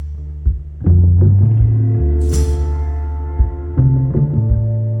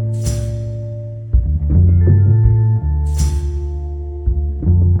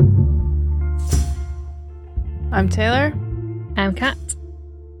I'm Taylor. I'm Kat.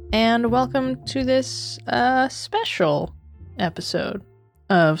 And welcome to this special episode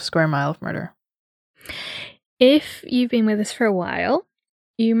of Square Mile of Murder. If you've been with us for a while,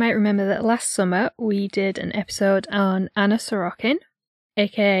 you might remember that last summer we did an episode on Anna Sorokin,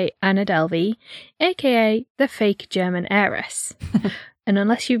 aka Anna Delvey, aka the fake German heiress. And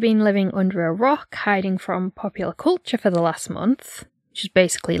unless you've been living under a rock hiding from popular culture for the last month, which is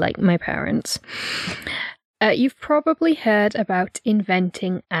basically like my parents, you've probably heard about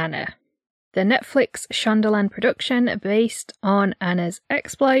Inventing Anna, the Netflix Shondaland production based on Anna's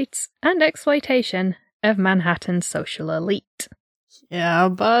exploits and exploitation of Manhattan's social elite. Yeah,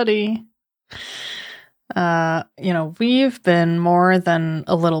 buddy. We've been more than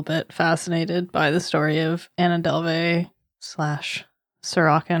a little bit fascinated by the story of Anna Delvey /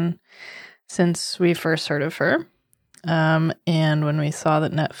 Sorokin since we first heard of her. And when we saw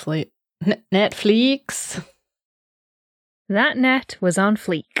that Netflix... That net was on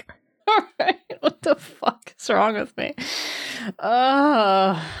fleek. What the fuck is wrong with me?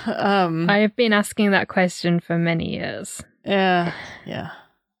 I have been asking that question for many years. Yeah.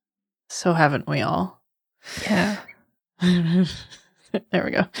 So haven't we all? Yeah. There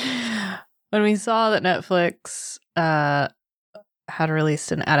we go. When we saw that Netflix had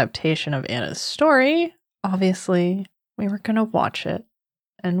released an adaptation of Anna's story, obviously we were going to watch it.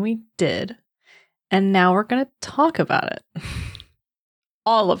 And we did. And now we're going to talk about it.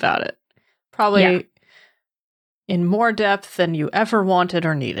 All about it. Probably in more depth than you ever wanted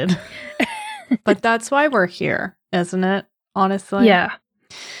or needed. But that's why we're here, isn't it? Honestly. Yeah.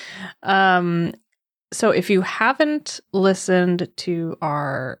 So if you haven't listened to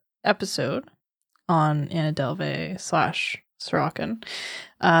our episode on Anna Delvey / Sorokin,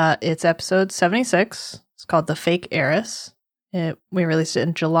 it's episode 76. It's called The Fake Heiress. We released it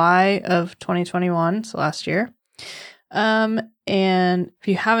in July of 2021, so last year. And if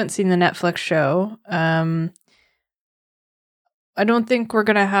you haven't seen the Netflix show, I don't think we're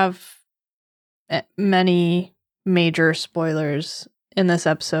going to have many major spoilers in this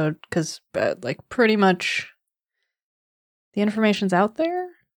episode because, pretty much the information's out there.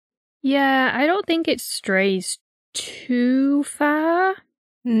 Yeah, I don't think it strays too far.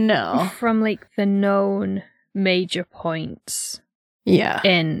 No. From, the known major points. Yeah.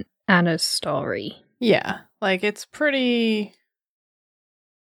 In Anna's story. Yeah. It's pretty...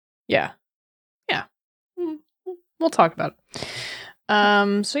 Yeah. We'll talk about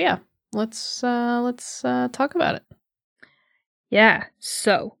it. So yeah, let's talk about it. Yeah.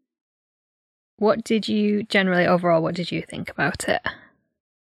 So, what did you think about it?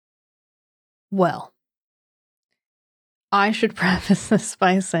 Well, I should preface this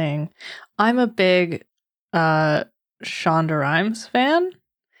by saying I'm a big Shonda Rhimes fan.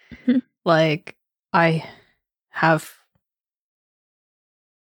 I have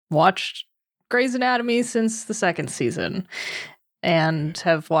watched Grey's Anatomy since the second season and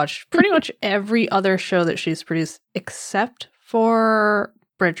have watched pretty much every other show that she's produced except for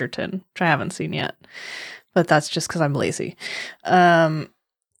Bridgerton, which I haven't seen yet. But that's just because I'm lazy. I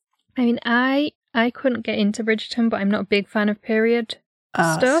couldn't get into Bridgerton, but I'm not a big fan of period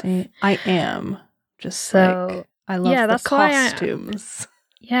stuff. See, I am. I love the costumes.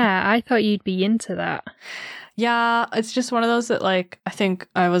 I thought you'd be into that. Yeah, it's just one of those that, I think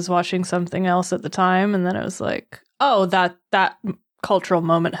I was watching something else at the time, and then I was like, oh, that cultural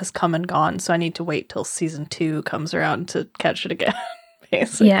moment has come and gone, so I need to wait till season 2 comes around to catch it again,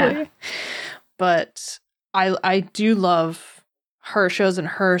 basically. Yeah. But I do love her shows and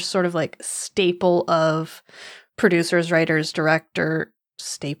her sort of, staple of producers, writers, director,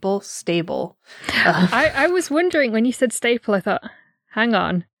 stable. I was wondering when you said staple, I thought, hang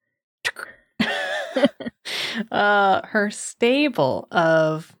on. Her stable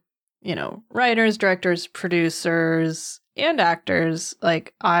of, writers, directors, producers, and actors.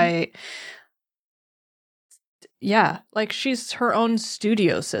 She's her own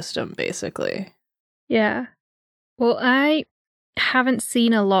studio system, basically. Yeah. Well, I haven't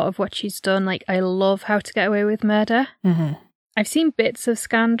seen a lot of what she's done. I love How to Get Away with Murder. Mm-hmm. I've seen bits of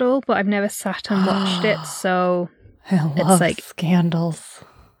Scandal, but I've never sat and watched it, so... I love Scandals.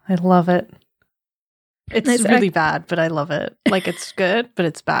 I love it. It's really bad, but I love it. It's good, but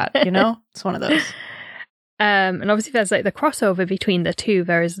it's bad, It's one of those. And obviously there's the crossover between the two.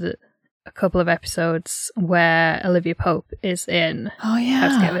 There is a couple of episodes where Olivia Pope is in How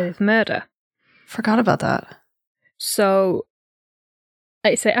to Get Away with Murder. Forgot about that. So,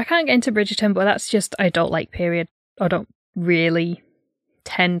 I can't get into Bridgerton, but that's just, I don't like period. I don't really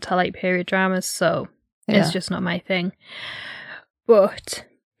tend to like period dramas, so it's just not my thing. But...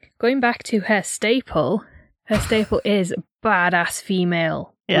 going back to her staple, her staple is badass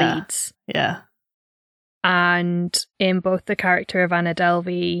female leads. Yeah. And in both the character of Anna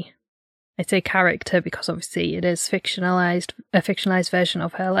Delvey, I say character because obviously it is a fictionalized version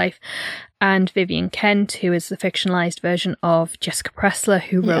of her life, and Vivian Kent, who is the fictionalized version of Jessica Pressler,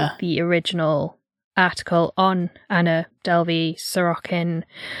 who wrote the original article on Anna Delvey, Sorokin,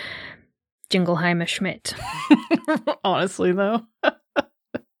 Jingleheimer Schmidt. Honestly, though.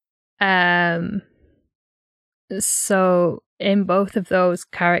 So in both of those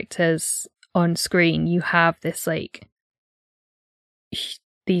characters on screen, you have this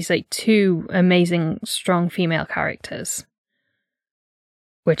these two amazing, strong female characters,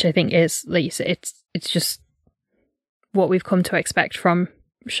 which I think is, like you said, it's just what we've come to expect from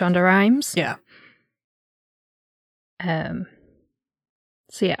Shonda Rhimes. Yeah.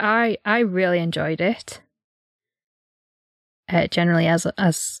 So yeah, I really enjoyed it. Generally, as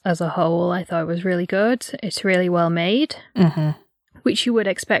a whole, I thought it was really good. It's really well made, which you would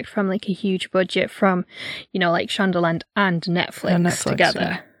expect from like a huge budget from, like Shondaland and Netflix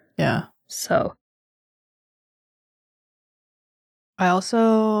together. Yeah. So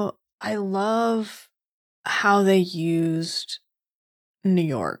I love how they used New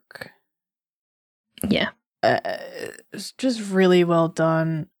York. Yeah. It's just really well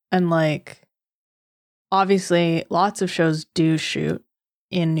done. And like, obviously, lots of shows do shoot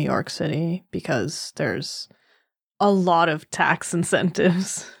in New York City because there's a lot of tax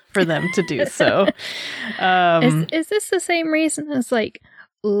incentives for them to do so. Is this the same reason as like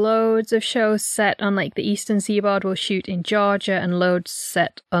loads of shows set on like the Eastern Seaboard will shoot in Georgia, and loads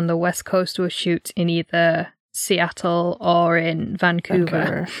set on the West Coast will shoot in either Seattle or in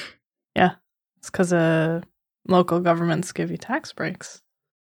Vancouver? Yeah, it's because local governments give you tax breaks.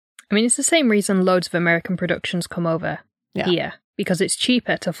 I mean, it's the same reason loads of American productions come over here, because it's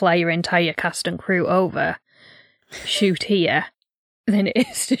cheaper to fly your entire cast and crew over, shoot here, than it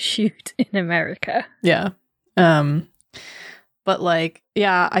is to shoot in America. Yeah. But like,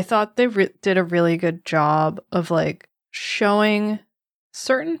 yeah, I thought they did a really good job of like showing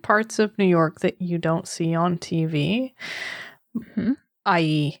certain parts of New York that you don't see on TV,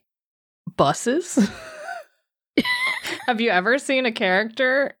 i.e. buses. Have you ever seen a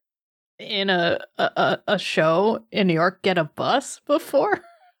character in a show in New York get a bus before?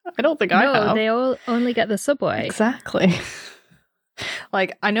 I don't think I have. No, they all only get the subway. Exactly.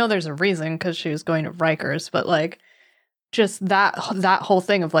 Like, I know there's a reason because she was going to Rikers, but like, just that whole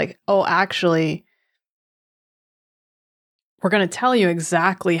thing of like, oh, actually, we're going to tell you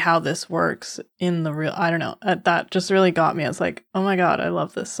exactly how this works in the real, I don't know. That just really got me. I was like, oh my God, I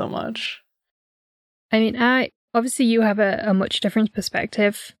love this so much. I mean, obviously you have a much different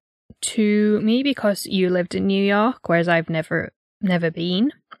perspective to me because you lived in New York, whereas I've never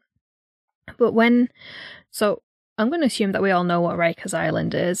been. But so I'm going to assume that we all know what Rikers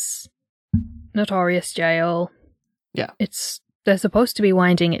Island is. Notorious jail. Yeah. They're supposed to be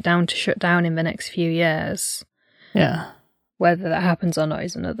winding it down to shut down in the next few years. Yeah. Whether that happens or not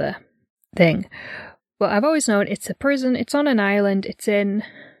is another thing. But I've always known it's a prison. It's on an island. It's in,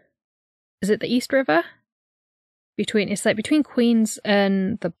 is it the East River? It's like between Queens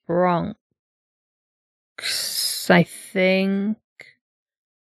and the Bronx, I think.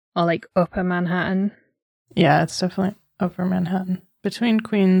 Or like Upper Manhattan. Yeah, it's definitely Upper Manhattan. Between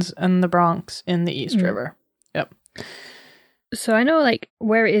Queens and the Bronx in the East River. Yep. So I know like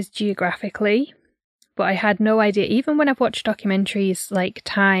where it is geographically, but I had no idea. Even when I've watched documentaries like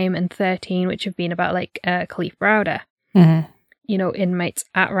Time and 13, which have been about like Kalief Browder, inmates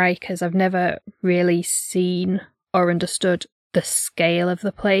at Rikers, I've never really seen or understood the scale of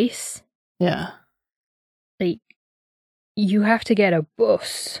the place. Yeah. Like, you have to get a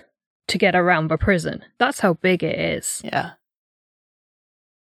bus to get around the prison. That's how big it is. Yeah.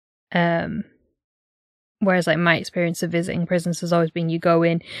 Whereas like my experience of visiting prisons has always been you go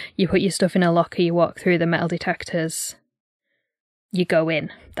in, you put your stuff in a locker, you walk through the metal detectors, you go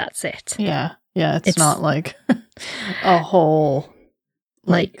in, that's it. Yeah. Yeah, it's not like a whole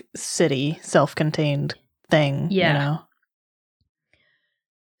like city self-contained thing,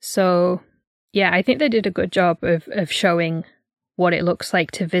 So, yeah, I think they did a good job of showing what it looks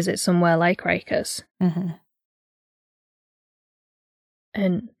like to visit somewhere like Rikers.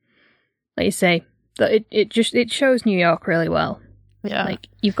 And like you say, that it shows New York really well. Yeah. Like,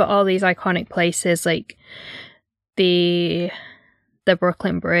 you've got all these iconic places like the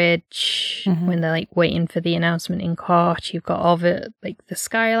Brooklyn Bridge when they're like waiting for the announcement in court. You've got all the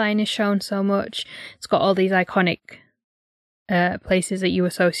skyline is shown so much. It's got all these iconic places that you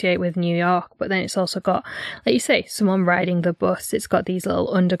associate with New York, but then it's also got, like you say, someone riding the bus. It's got these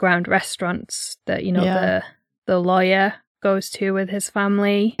little underground restaurants that the lawyer goes to with his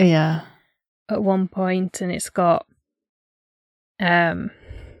family Yeah. at one point, and it's got I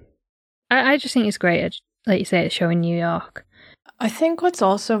just think it's great, like you say, it's showing New York. I think what's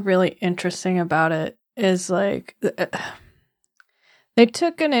also really interesting about it is like they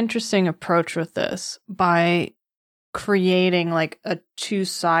took an interesting approach with this by creating like a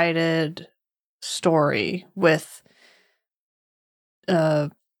two-sided story with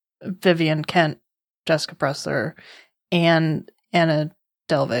Vivian Kent, Jessica Pressler, and Anna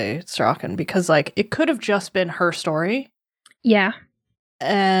Delvey Strachan, because like it could have just been her story. Yeah.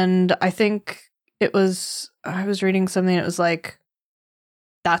 And I think I was reading something, it was like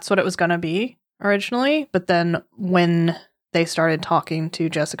that's what it was going to be originally, but then when they started talking to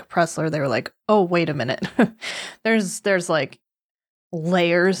Jessica Pressler, they were like, oh, wait a minute. there's like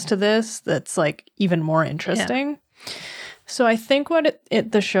layers to this that's like even more interesting. Yeah. So I think what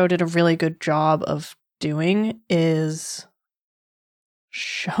the show did a really good job of doing is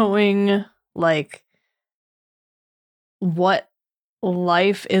showing like what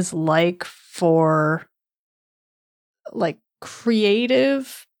life is like for like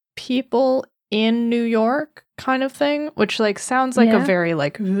creative people in New York kind of thing, which like sounds like a very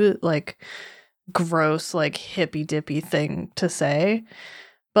like gross like hippy dippy thing to say,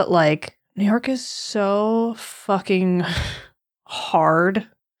 but like New York is so fucking hard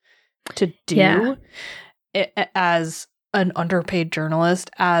to do as an underpaid journalist.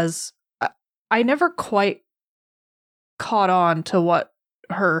 As I never quite caught on to what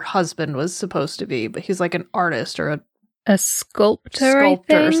her husband was supposed to be, but he's like an artist or a sculptor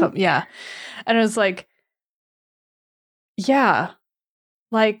or something. Yeah. And it was like, yeah,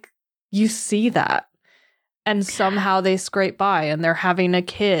 like you see that. And somehow they scrape by and they're having a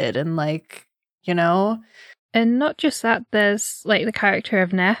kid and like, you know. And not just that, there's like the character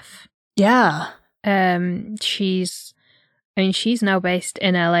of Neff. Yeah. She's now based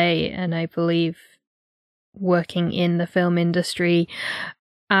in LA and I believe working in the film industry.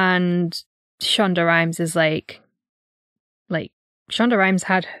 And Shonda Rhimes is like Shonda Rhimes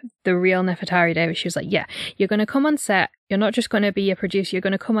had the real Nefertari day where she was like, yeah, you're going to come on set. You're not just going to be a producer. You're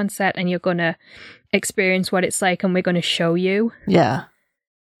going to come on set and you're going to experience what it's like and we're going to show you. Yeah.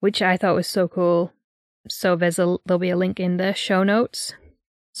 Which I thought was so cool. So there'll be a link in the show notes.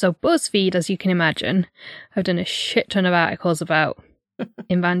 So BuzzFeed, as you can imagine, have done a shit ton of articles about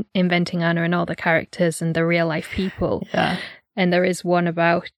inventing Anna and all the characters and the real life people. Yeah. And there is one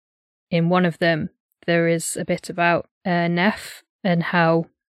about, in one of them, there is a bit about Neff and how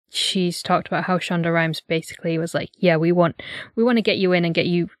she's talked about how Shonda Rhimes basically was like, yeah, we want to get you in and get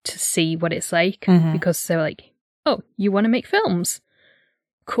you to see what it's like, because they're like, oh, you want to make films?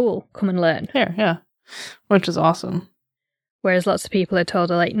 Cool, come and learn. Here, yeah. Which is awesome. Whereas lots of people are told,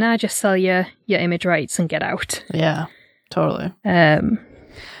 are like, nah, just sell your image rights and get out. Yeah, totally.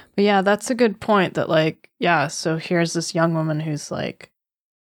 But yeah, that's a good point that like, yeah, so here's this young woman who's like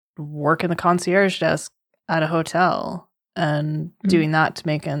working the concierge desk at a hotel and doing that to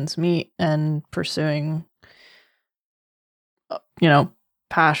make ends meet and pursuing, you know,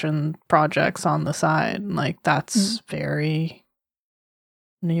 passion projects on the side. And like, that's very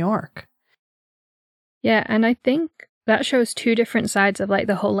New York. Yeah, and I think that shows two different sides of like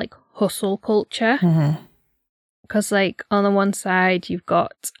the whole like hustle culture. Because like on the one side you've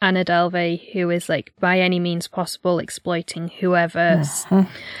got Anna Delvey, who is like by any means possible exploiting whoever, you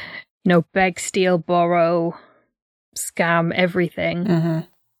know, beg, steal, borrow, scam, everything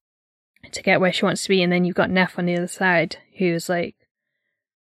to get where she wants to be. And then you've got Neff on the other side, who's like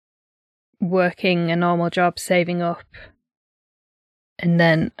working a normal job, saving up, and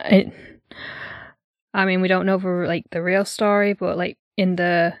then I mean, we don't know the real story, but like in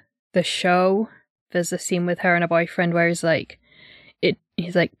the show, there's a scene with her and a boyfriend where he's like,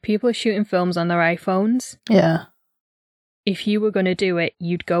 people are shooting films on their iPhones. Yeah. If you were going to do it,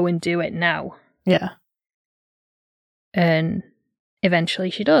 you'd go and do it now. Yeah. And eventually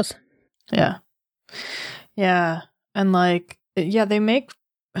she does. Yeah. Yeah. And like, yeah, they make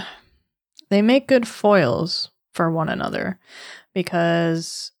good foils for one another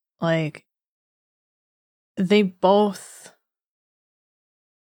because like they both,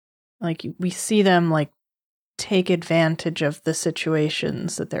 like, we see them like take advantage of the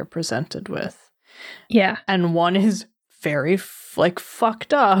situations that they're presented with. Yeah. And one is very like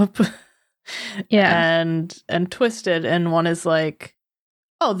fucked up. Yeah. And twisted, and one is like,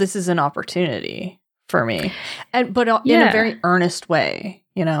 oh, this is an opportunity for me. But in a very earnest way,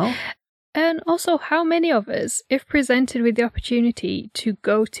 you know? And also, how many of us, if presented with the opportunity to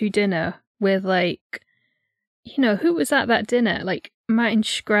go to dinner with like, you know, who was at that dinner? Like Martin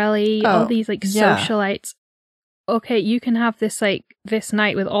Shkreli, all these like socialites. okay, you can have this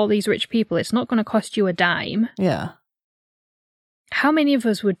night with all these rich people. It's not going to cost you a dime. Yeah. How many of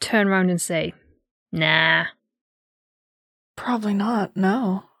us would turn around and say, nah? Probably not,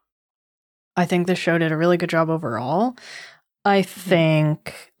 no. I think the show did a really good job overall. I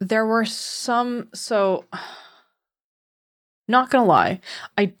think there were some... So, not gonna lie,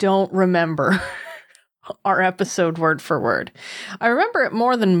 I don't remember our episode word for word. I remember it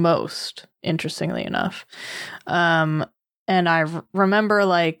more than most, interestingly enough. And I remember,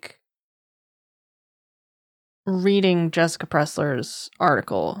 like, reading Jessica Pressler's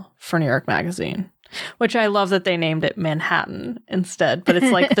article for New York Magazine, which I love that they named it Manhattan instead, but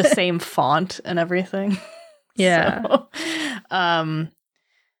it's like the same font and everything. Yeah. So,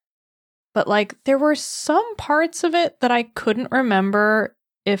 but like there were some parts of it that I couldn't remember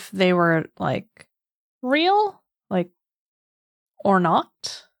if they were like real, like, or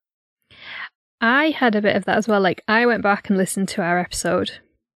not. I had a bit of that as well. Like, I went back and listened to our episode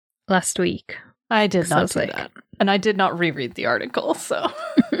last week. I did not do that. And I did not reread the article, so.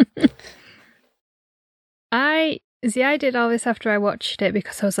 I did all this after I watched it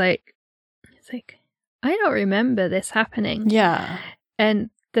because I was like, I don't remember this happening. Yeah. And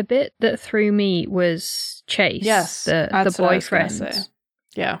the bit that threw me was Chase, yes, the boyfriend.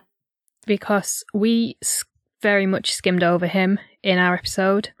 Yeah. Because we very much skimmed over him in our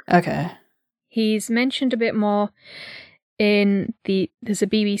episode. Okay. He's mentioned a bit more in there's a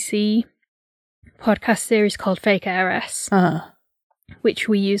BBC podcast series called Fake Heiress, which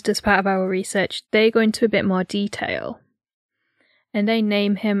we used as part of our research. They go into a bit more detail. And they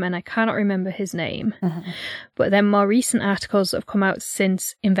name him, and I cannot remember his name. But then more recent articles that have come out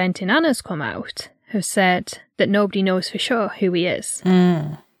since Inventing Anna's come out have said that nobody knows for sure who he is.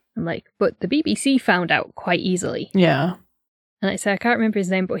 I'm like, but the BBC found out quite easily. Yeah. And I say, I can't remember his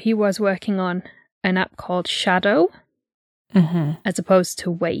name, but he was working on an app called Shadow, as opposed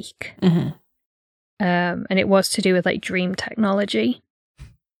to Wake. And it was to do with like dream technology.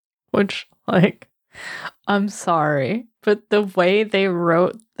 Which, like, I'm sorry, but the way they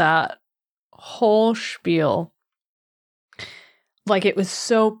wrote that whole spiel, like, it was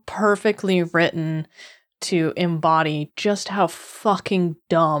so perfectly written to embody just how fucking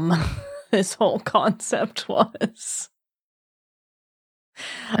dumb this whole concept was.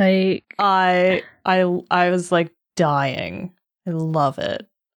 I was like dying. I love it.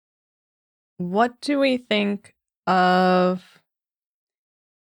 What do we think of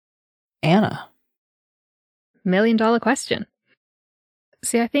Anna? $1 million question.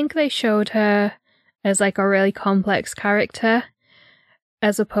 See, I think they showed her as like a really complex character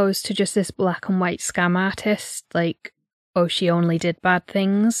as opposed to just this black and white scam artist, like, oh, she only did bad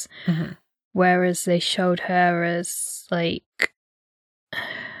things. Whereas they showed her as like,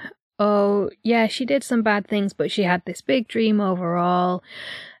 oh, yeah, she did some bad things, but she had this big dream overall.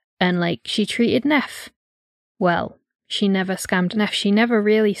 And like, she treated Neff well. She never scammed Neff. She never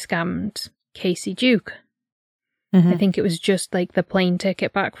really scammed Casey Duke. I think it was just like the plane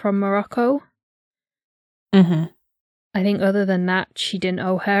ticket back from Morocco. I think other than that, she didn't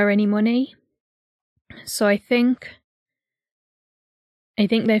owe her any money. So I think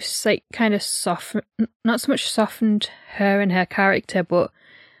they've like kind of softened, not so much softened her and her character, but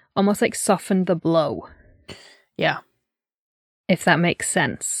almost like softened the blow. Yeah. If that makes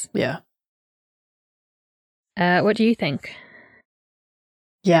sense. Yeah. What do you think?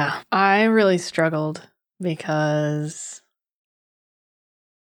 Yeah, I really struggled because,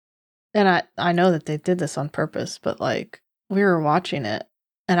 and I know that they did this on purpose, but like, we were watching it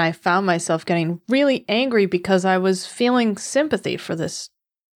and I found myself getting really angry because I was feeling sympathy for this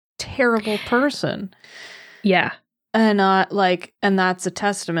terrible person. Yeah. And and that's a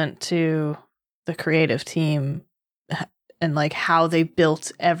testament to the creative team and like how they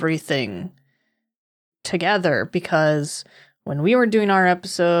built everything together, because when we were doing our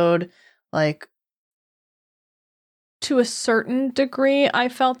episode, like, to a certain degree, I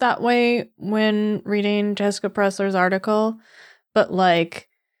felt that way when reading Jessica Pressler's article, but like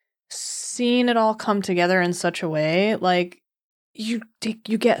seeing it all come together in such a way, like you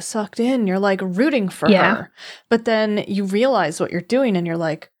get sucked in, you're like rooting for her, but then you realize what you're doing and you're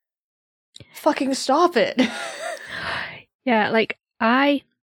like, fucking stop it. Yeah, like I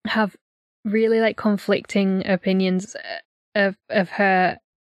have really like conflicting opinions of her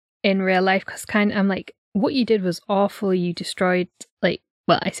in real life, because I'm like, what you did was awful. You destroyed, like,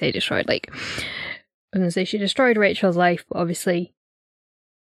 well, I say destroyed, like, I was gonna say she destroyed Rachel's life, but obviously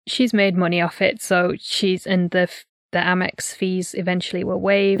she's made money off it, so and the Amex fees eventually were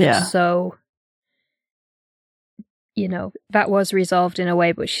waived, so, you know, that was resolved in a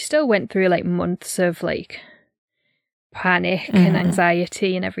way, but she still went through like months of like panic and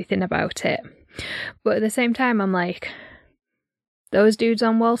anxiety and everything about it. But at the same time, I'm like, those dudes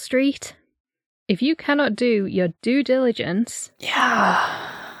on Wall Street, if you cannot do your due diligence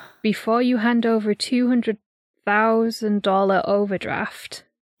before you hand over $200,000 overdraft,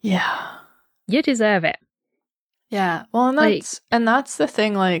 you deserve it. Yeah. Well, and that's the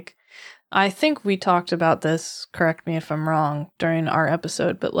thing, like, I think we talked about this, correct me if I'm wrong, during our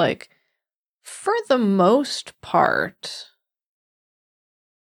episode, but like, for the most part,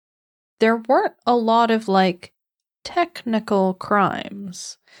 there weren't a lot of like technical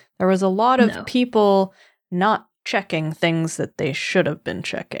crimes. There was a lot of people not checking things that they should have been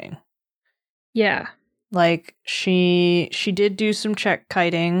checking. Yeah. Like, she did do some check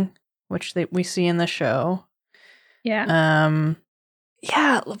kiting, which we see in the show. Yeah.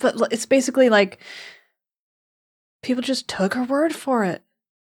 Yeah, but it's basically like people just took her word for it.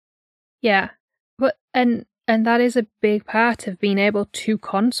 Yeah. But and that is a big part of being able to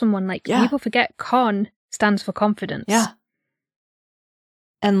con someone. Like, people forget con stands for confidence. Yeah.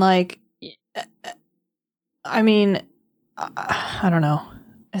 And like, I mean, I don't know.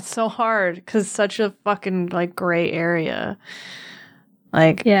 It's so hard because it's such a fucking like gray area.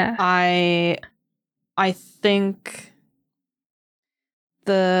 Like, I think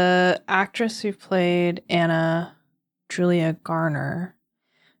the actress who played Anna, Julia Garner,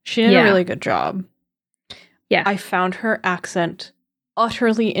 she did a really good job. Yeah. I found her accent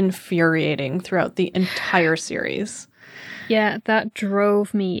utterly infuriating throughout the entire series. Yeah, that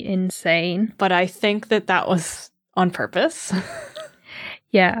drove me insane. But I think that was on purpose.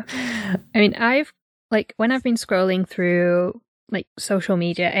 Yeah. I mean, when I've been scrolling through like social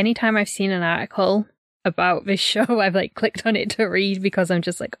media, anytime I've seen an article about this show, I've like clicked on it to read because I'm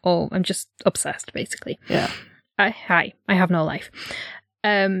just like, I'm just obsessed, basically. Yeah. I have no life.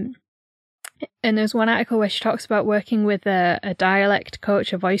 And there's one article where she talks about working with a dialect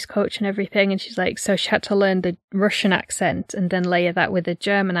coach, a voice coach and everything. And she's like, so she had to learn the Russian accent and then layer that with a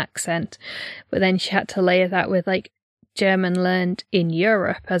German accent. But then she had to layer that with like German learned in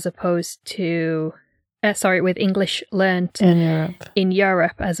Europe as opposed to, with English learned in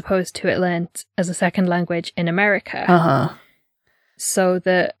Europe as opposed to it learned as a second language in America. So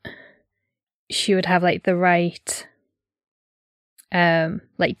that she would have like the right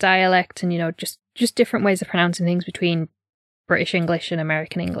like dialect and, you know, just different ways of pronouncing things between British English and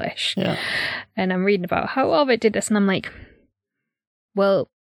American English. Yeah. And I'm reading about how Ovid did this and I'm like, well,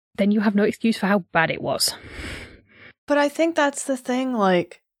 then you have no excuse for how bad it was. But I think that's the thing,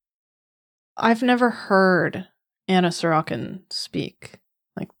 like, I've never heard Anna Sorokin speak,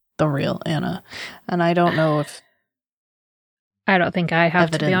 like the real Anna. And I don't know if I don't think I have,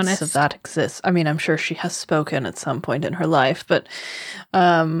 to be honest. Evidence of that exists. I mean, I'm sure she has spoken at some point in her life, but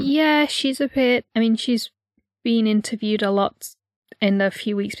yeah, she's been interviewed a lot in the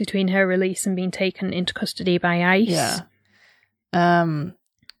few weeks between her release and being taken into custody by ICE. Yeah.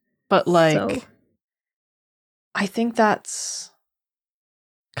 But like, I think that's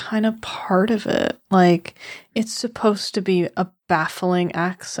kind of part of it. Like, it's supposed to be a baffling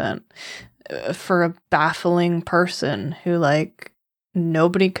accent for a baffling person who, like,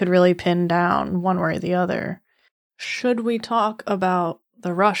 nobody could really pin down one way or the other. Should we talk about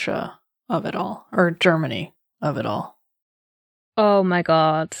the Russia of it all, or Germany of it all? Oh my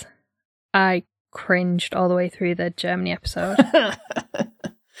god. I cringed all the way through the Germany episode.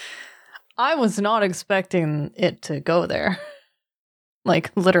 I was not expecting it to go there.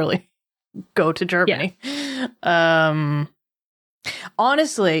 Like, literally go to Germany. Yeah.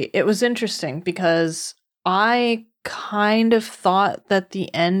 Honestly, it was interesting because I kind of thought that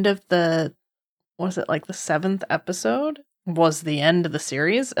the end of the 7th episode was the end of the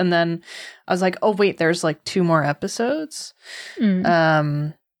series. And then I was like, oh wait, there's like 2 more episodes.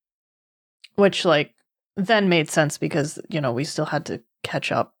 Which like then made sense because, you know, we still had to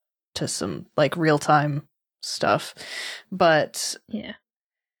catch up to some like real time stuff. But yeah.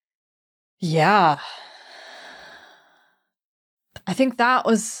 I think that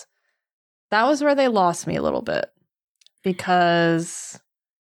was where they lost me a little bit, because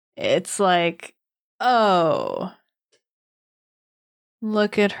it's like, oh,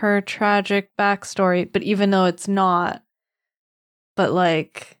 look at her tragic backstory. But even though it's not, but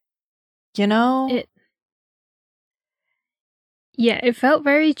like, you know, it felt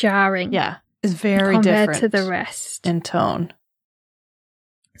very jarring. Yeah, it's very compared different to the rest in tone.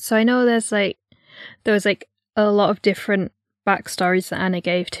 So I know there was a lot of different backstories that Anna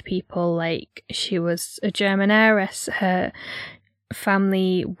gave to people. Like, she was a German heiress, her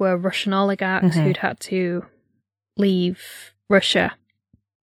family were Russian oligarchs who'd had to leave Russia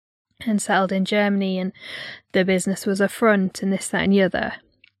and settled in Germany, and the business was a front and this, that, and the other.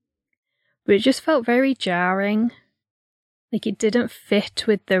 But it just felt very jarring. Like it didn't fit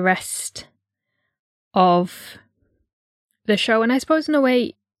with the rest of the show. And I suppose in a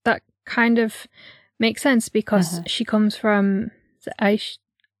way that kind of makes sense because she comes from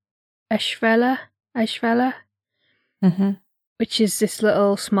Eschweiler, which is this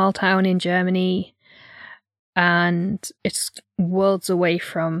little small town in Germany, and it's worlds away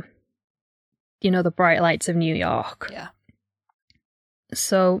from, the bright lights of New York. Yeah.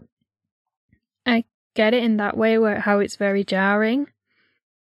 So I get it in that way, how it's very jarring.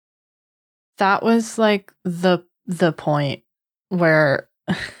 That was like the point where,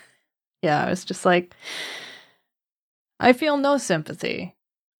 yeah, I was just like, I feel no sympathy.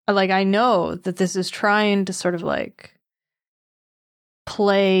 Like, I know that this is trying to sort of like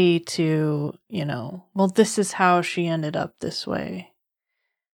play to, well, this is how she ended up this way.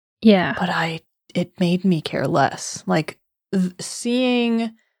 Yeah. But it made me care less. Like,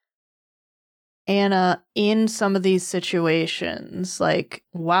 seeing Anna in some of these situations, like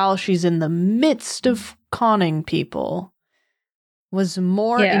while she's in the midst of conning people, was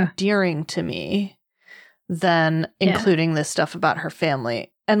more endearing to me than including this stuff about her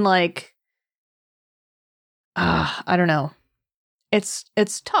family. And like, I don't know. It's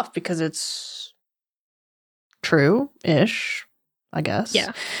tough because it's true-ish, I guess.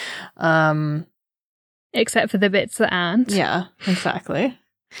 Yeah. Except for the bits that aren't. Yeah, exactly.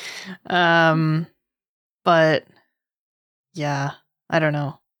 But yeah, I don't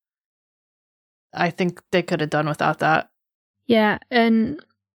know. I think they could have done without that. Yeah, and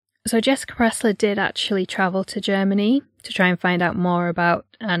so Jessica Pressler did actually travel to Germany to try and find out more about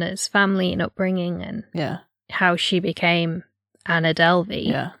Anna's family and upbringing and how she became Anna Delvey.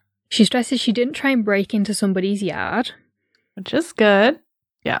 Yeah. She stresses she didn't try and break into somebody's yard. Which is good.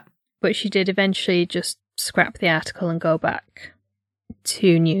 Yeah. But she did eventually just scrap the article and go back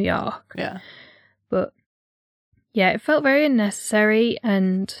to New York. Yeah. But yeah, it felt very unnecessary,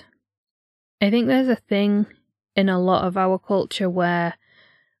 and I think there's a thing in a lot of our culture where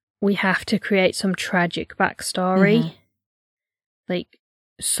we have to create some tragic backstory. Like,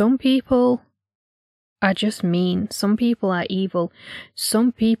 some people are just mean. Some people are evil.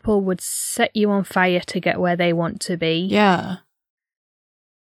 Some people would set you on fire to get where they want to be. Yeah.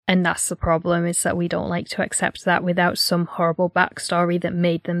 And that's the problem, is that we don't like to accept that without some horrible backstory that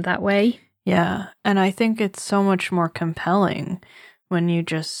made them that way. Yeah. And I think it's so much more compelling when you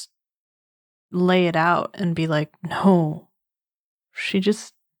just lay it out and be like, no, she's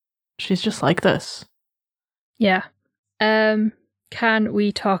just like this. Yeah. Can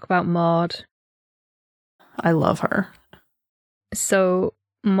we talk about Maud? I love her. So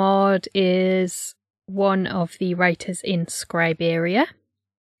Maud is one of the writers in Scriberia,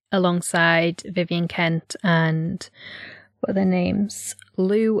 alongside Vivian Kent and, what are their names?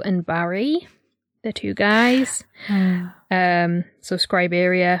 Lou and Barry, the two guys. So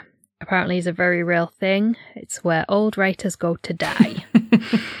Scriberia apparently is a very real thing. It's where old writers go to die.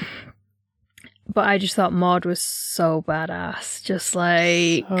 But I just thought Maud was so badass. Just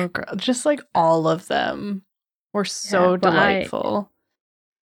like all of them were so delightful.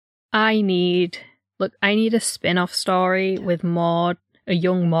 I need a spin-off story with Maud, a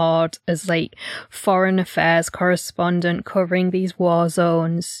young Maud, as like foreign affairs correspondent covering these war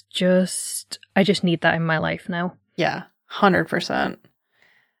zones. I just need that in my life now. Yeah, 100%.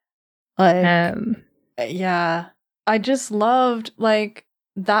 Like, yeah, I just loved like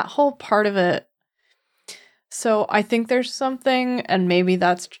that whole part of it. So I think there's something, and maybe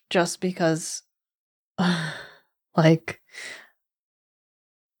that's just because like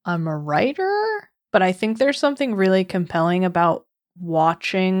I'm a writer, but I think there's something really compelling about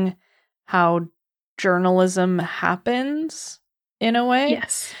watching how journalism happens in a way.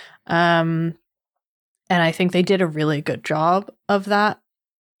 Yes. And I think they did a really good job of that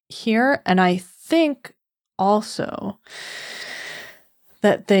here. And I think also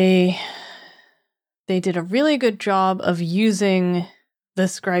that they did a really good job of using the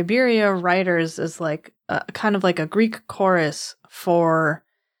Scriberia writers as like kind of like a Greek chorus for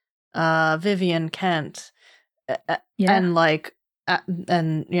Vivian Kent. And like,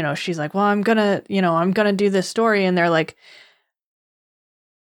 and she's like, well, I'm gonna do this story, and they're like,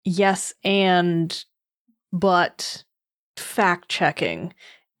 yes, but fact checking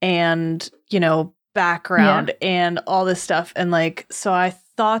and background and all this stuff, and like, so I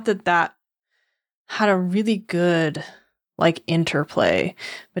thought that had a really good like interplay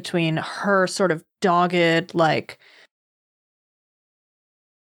between her sort of dogged like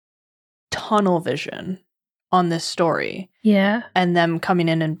tunnel vision on this story. Yeah. And them coming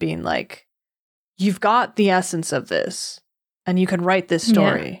in and being like, you've got the essence of this and you can write this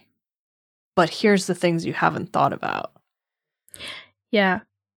story, but here's the things you haven't thought about. Yeah.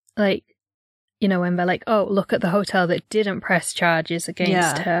 Like, you know, when they're like, oh, look at the hotel that didn't press charges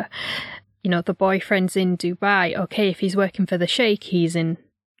against her. You know, the boyfriend's in Dubai. Okay, if he's working for the Sheikh, he's in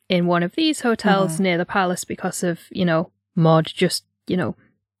one of these hotels near the palace because of, you know, Maud just, you know.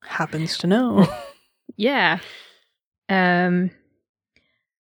 Happens to know. Yeah. But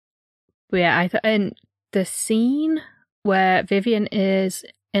yeah, and the scene where Vivian is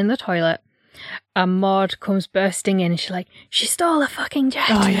in the toilet and Maud comes bursting in and she's like, she stole a fucking jet.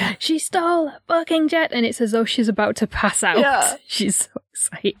 Oh, yeah. She stole a fucking jet. And it's as though she's about to pass out. Yeah. She's so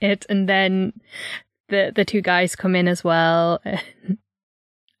excited. And then the two guys come in as well.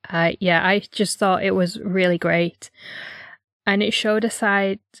 I just thought it was really great. And it showed a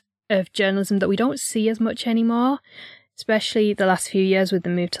side of journalism that we don't see as much anymore, especially the last few years with the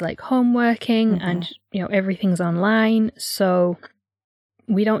move to like home working and, you know, everything's online. So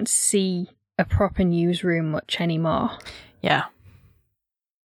we don't see a proper newsroom much anymore. Yeah.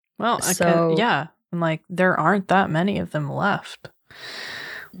 Well, and like there aren't that many of them left.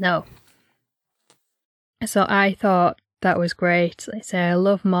 No. So I thought that was great. Like I say, I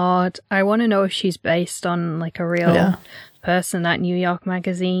love Maud. I want to know if she's based on like a real person at New York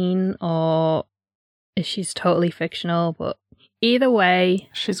Magazine or if she's totally fictional. But either way,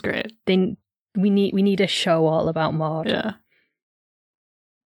 she's great. Then we need a show all about Maud. Yeah.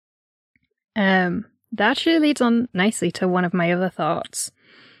 That actually leads on nicely to one of my other thoughts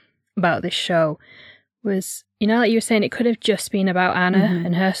about this show was, you know, like you were saying, it could have just been about Anna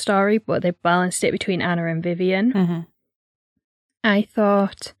and her story, but they balanced it between Anna and Vivian. I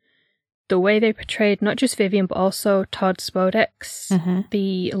thought the way they portrayed not just Vivian, but also Todd Spodeks,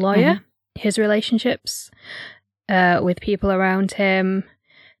 the lawyer, his relationships with people around him,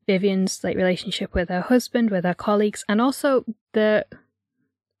 Vivian's like relationship with her husband, with her colleagues, and also the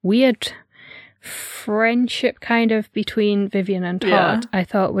weird friendship kind of between Vivian and Todd, I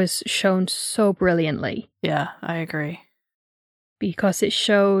thought was shown so brilliantly. Yeah, I agree. Because it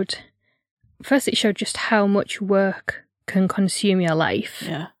showed just how much work can consume your life.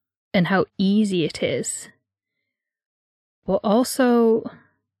 Yeah. And how easy it is. But also,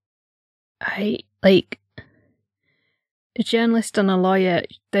 I like a journalist and a lawyer,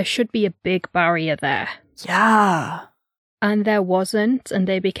 there should be a big barrier there. Yeah. And there wasn't, and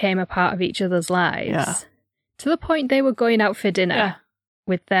they became a part of each other's lives. Yeah. To the point they were going out for dinner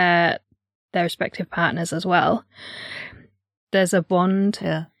with their respective partners as well. There's a bond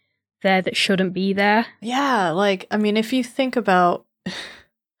there that shouldn't be there. Yeah, like, I mean, if you think about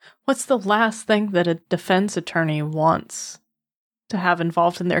what's the last thing that a defense attorney wants to have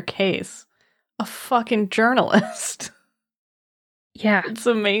involved in their case? A fucking journalist. Yeah. It's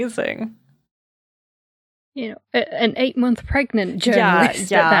amazing. You know, an 8-month pregnant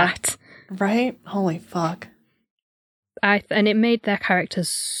journalist at that. Right? Holy fuck. And it made their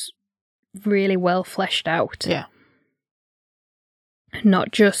characters really well fleshed out. Yeah.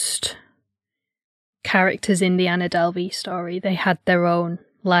 Not just characters in the Anna Delvey story. They had their own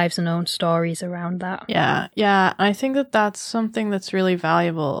lives and own stories around that. Yeah. Yeah. I think that that's something that's really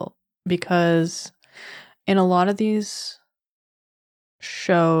valuable because in a lot of these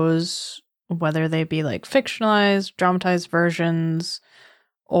shows, whether they be like fictionalized, dramatized versions,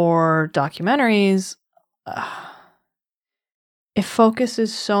 or documentaries, it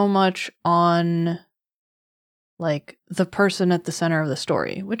focuses so much on like the person at the center of the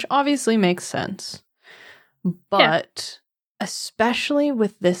story, which obviously makes sense. But especially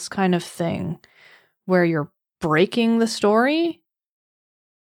with this kind of thing where you're breaking the story,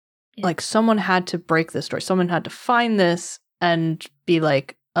 like someone had to break the story. Someone had to find this and be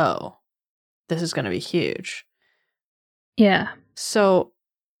like, oh, this is going to be huge. Yeah. So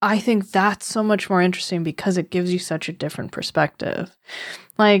I think that's so much more interesting because it gives you such a different perspective.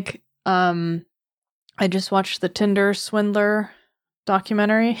 Like, I just watched the Tinder Swindler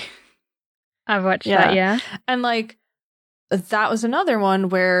documentary. I've watched that, yeah. And like, that was another one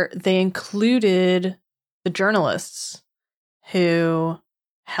where they included the journalists who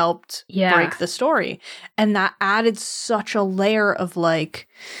helped break the story. And that added such a layer of like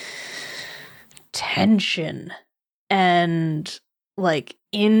tension and like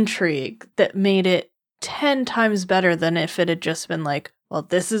intrigue that made it 10 times better than if it had just been like, well,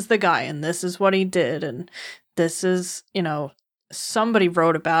 this is the guy and this is what he did and this is, you know, somebody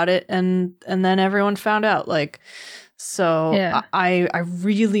wrote about it and then everyone found out. Like, so I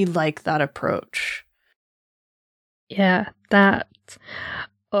really like that approach. Yeah, that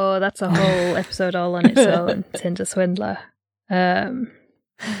Oh, that's a whole episode all on its own. Tinder swindler. I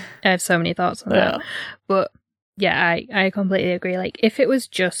have so many thoughts on that. But yeah, I completely agree. Like, if it was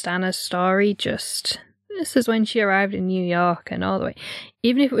just Anna's story, just this is when she arrived in New York and all the way,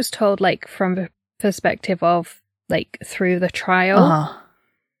 even if it was told like from the perspective of like through the trial,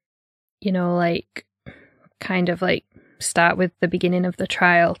 you know, like kind of like start with the beginning of the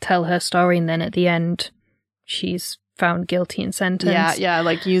trial, tell her story, and then at the end she's found guilty and sentenced. Yeah,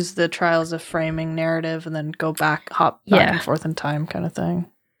 like use the trial as a framing narrative and then hop back and forth in time kind of thing.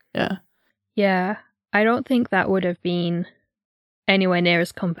 Yeah, I don't think that would have been anywhere near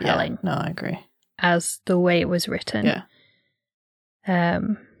as compelling. No, I agree. As the way it was written.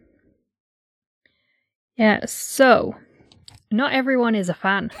 So not everyone is a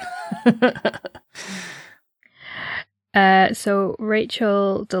fan. So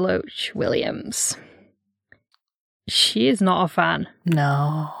Rachel Deloach Williams, she is not a fan.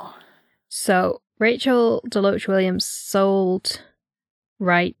 No. So Rachel Deloach Williams sold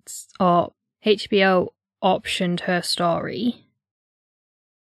rights, or HBO optioned her story.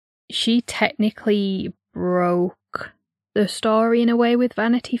 She technically broke the story in a way with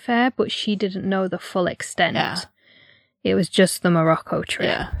Vanity Fair, but she didn't know the full extent. Yeah. It was just the Morocco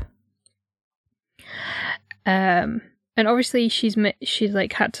trip. Yeah. And obviously she's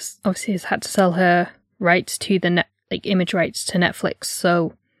like has had to sell her rights to the image rights to Netflix.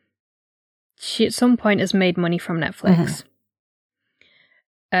 So she at some point has made money from Netflix.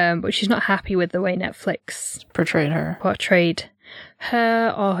 But she's not happy with the way Netflix portrayed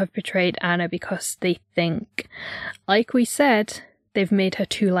her or have portrayed Anna, because they think, like we said, they've made her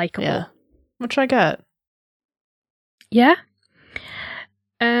too likable. Yeah. Which I get. Yeah.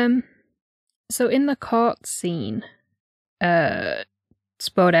 So in the court scene,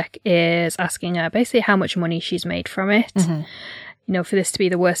 Spodek is asking her basically how much money she's made from it. You know, for this to be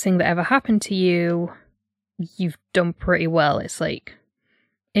the worst thing that ever happened to you, you've done pretty well. It's like,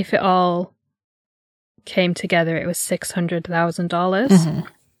 if it all came together, it was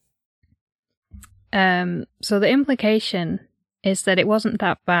 $600,000. So the implication is that it wasn't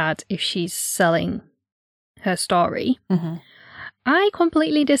that bad if she's selling her story. I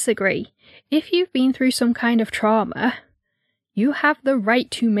completely disagree. If you've been through some kind of trauma, you have the right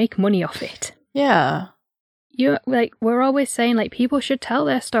to make money off it. Yeah. We're always saying, like, people should tell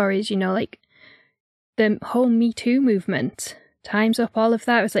their stories, you know, like the whole Me Too movement. Time's Up, all of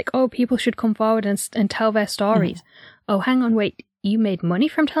that. It was like, oh, people should come forward and tell their stories. Oh, hang on, wait, you made money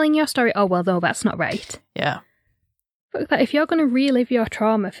from telling your story? Oh, well, no, that's not right. Yeah. But if you're going to relive your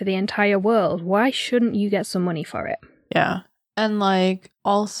trauma for the entire world, why shouldn't you get some money for it? Yeah. And, like,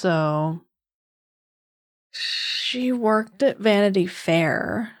 also, she worked at Vanity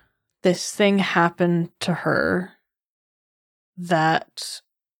Fair. This thing happened to her that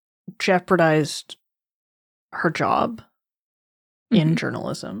jeopardized her job in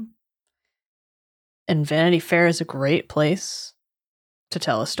journalism. And Vanity Fair is a great place to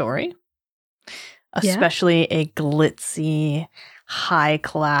tell a story, especially a glitzy,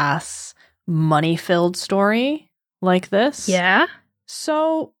 high-class, money-filled story like this. Yeah.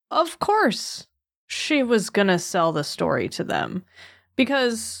 So, of course, she was gonna sell the story to them.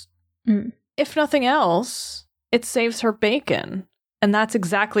 Because, if nothing else, it saves her bacon. And that's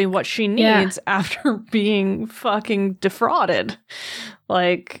exactly what she needs after being fucking defrauded.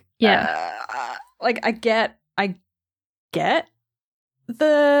 Like, I get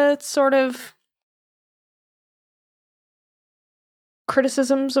the sort of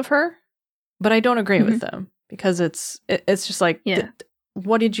criticisms of her, but I don't agree with them, because it's just like,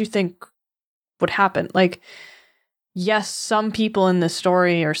 what did you think would happen? Like, yes, some people in this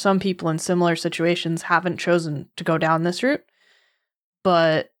story or some people in similar situations haven't chosen to go down this route,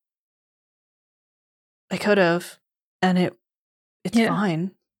 but they could have, and it's fine.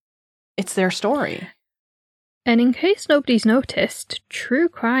 It's their story. And in case nobody's noticed, true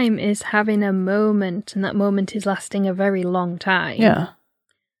crime is having a moment, and that moment is lasting a very long time. Yeah.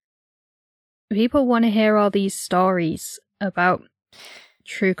 People want to hear all these stories about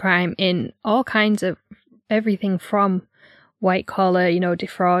true crime in all kinds of everything from white collar, you know,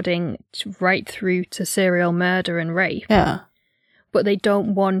 defrauding, right through to serial murder and rape. Yeah. But they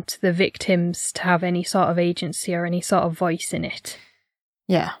don't want the victims to have any sort of agency or any sort of voice in it.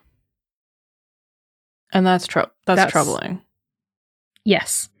 Yeah. And that's troubling.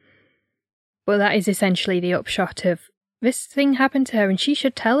 Yes. But that is essentially the upshot of, this thing happened to her and she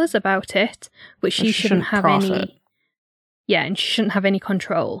should tell us about it, but she shouldn't have any... Yeah, and she shouldn't have any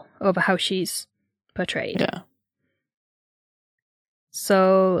control over how she's portrayed. Yeah.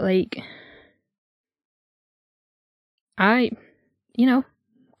 So, like...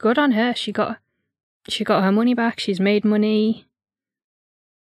 good on her. She got her money back. She's made money.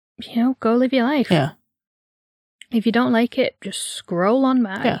 You know, go live your life. Yeah. If you don't like it, just scroll on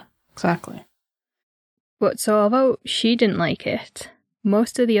by. Yeah, exactly. But so although she didn't like it,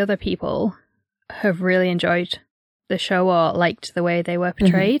 most of the other people have really enjoyed the show or liked the way they were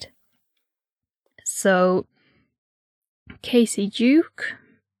portrayed. So Casey Duke,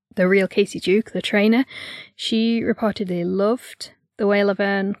 the real Casey Duke, the trainer, she reportedly loved the way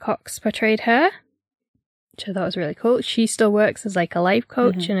Laverne Cox portrayed her, which I thought was really cool. She still works as like a life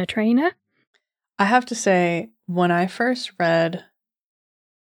coach and a trainer. I have to say, when I first read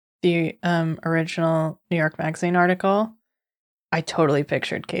the original New York Magazine article, I totally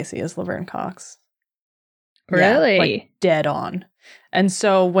pictured Casey as Laverne Cox. Really? Yeah, like dead on. And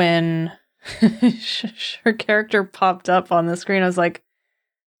so when her character popped up on the screen, I was like,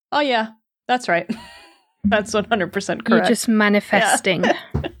 oh yeah, that's right. That's 100% correct. You're just manifesting. Yeah.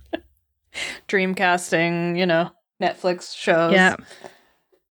 Dreamcasting, you know, Netflix shows. Yeah.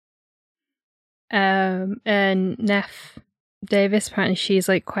 And Neff Davis, apparently she's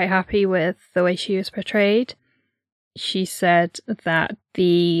like quite happy with the way she was portrayed. She said that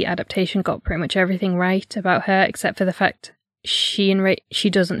the adaptation got pretty much everything right about her, except for the fact she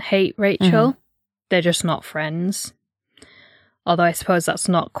doesn't hate Rachel. They're just not friends. Although I suppose that's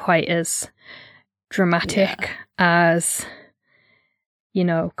not quite as dramatic as, you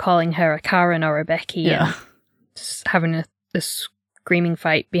know, calling her a Karen or a Becky and just having a screaming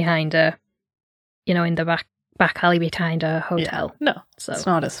fight behind her, you know, in the back alley behind a hotel. Yeah. No, so it's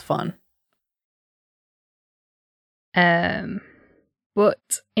not as fun.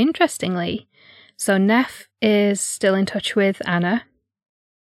 But interestingly, so Neff is still in touch with Anna,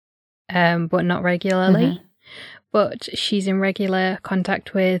 but not regularly. But she's in regular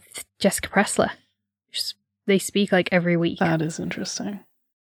contact with Jessica Pressler. They speak like every week. That is interesting.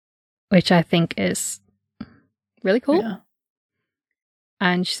 Which I think is really cool. Yeah.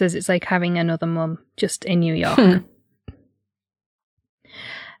 And she says it's like having another mum just in New York.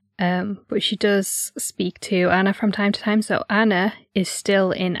 But she does speak to Anna from time to time. So Anna is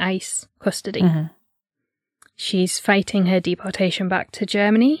still in ICE custody. She's fighting her deportation back to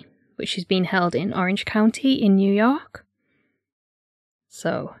Germany, but she's been held in Orange County in New York.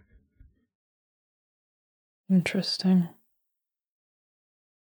 So. Interesting.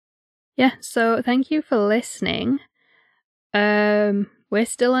 Yeah, so thank you for listening. We're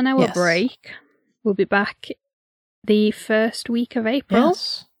still on our break. We'll be back the first week of April.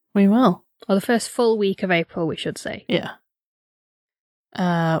 Yes, we will. Or the first full week of April, we should say. Yeah.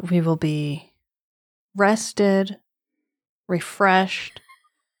 We will be rested, refreshed,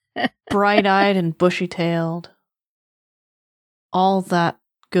 bright-eyed and bushy-tailed. All that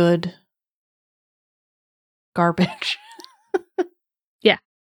good garbage. Yeah.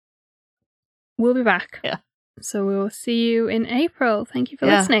 We'll be back. Yeah. So we will see you in April. Thank you for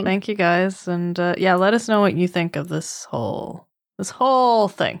listening. Thank you guys. And let us know what you think of this whole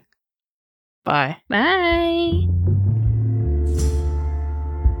thing. Bye. Bye.